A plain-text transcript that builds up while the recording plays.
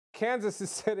Kansas is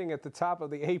sitting at the top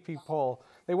of the AP poll.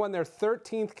 They won their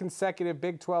 13th consecutive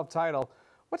Big 12 title.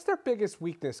 What's their biggest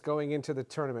weakness going into the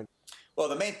tournament? Well,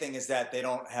 the main thing is that they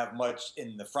don't have much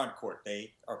in the front court.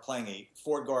 They are playing a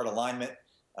four-guard alignment.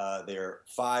 Their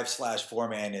 5/4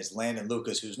 man is Landon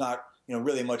Lucas, who's not,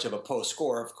 really much of a post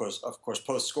scorer. Of course,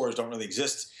 post scorers don't really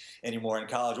exist anymore in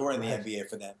college or in the NBA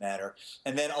for that matter.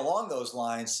 And then along those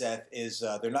lines, Seth, is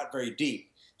they're not very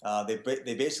deep.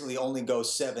 They basically only go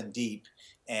 7 deep.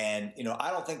 And,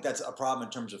 I don't think that's a problem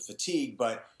in terms of fatigue,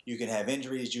 but you can have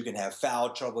injuries, you can have foul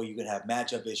trouble, you can have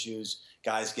matchup issues,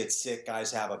 guys get sick,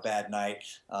 guys have a bad night.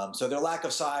 So their lack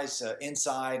of size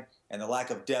inside and the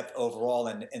lack of depth overall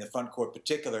in the front court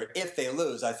particular, if they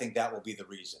lose, I think that will be the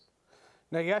reason.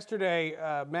 Now, yesterday,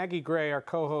 Maggie Gray, our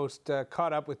co-host,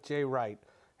 caught up with Jay Wright,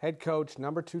 head coach,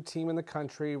 #2 team in the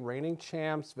country, reigning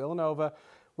champs, Villanova,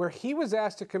 where he was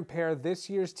asked to compare this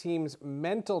year's team's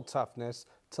mental toughness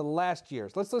to last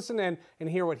year's. Let's listen in and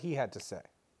hear what he had to say.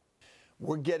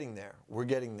 We're getting there. We're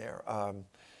getting there.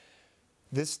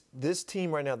 This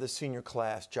team right now, this senior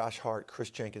class, Josh Hart, Chris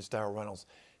Jenkins, Darryl Reynolds,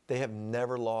 they have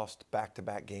never lost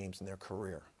back-to-back games in their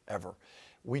career, ever.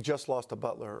 We just lost to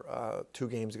Butler 2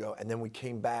 games ago, and then we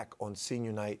came back on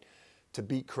senior night to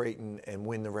beat Clayton and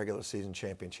win the regular season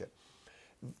championship.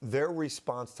 Their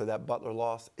response to that Butler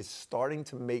loss is starting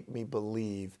to make me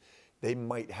believe they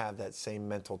might have that same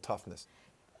mental toughness.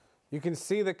 You can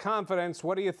see the confidence.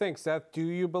 What do you think, Seth? Do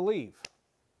you believe?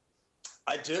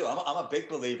 I do. I'm a big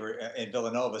believer in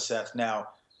Villanova, Seth. Now,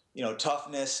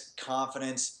 toughness,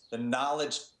 confidence, the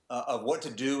knowledge of what to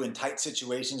do in tight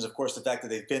situations. Of course, the fact that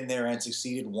they've been there and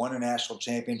succeeded, won a national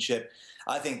championship.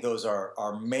 I think those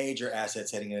are major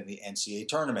assets heading into the NCAA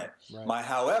tournament. Right. My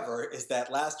however is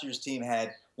that last year's team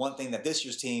had one thing that this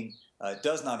year's team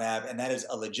does not have, and that is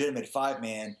a legitimate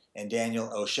 5-man and Daniel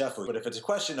Oshefu. But if it's a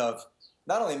question of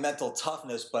not only mental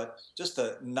toughness, but just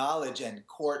the knowledge and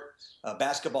court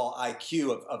basketball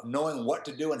IQ of knowing what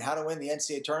to do and how to win the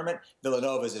NCAA tournament,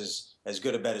 Villanova is as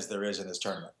good a bet as there is in this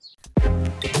tournament.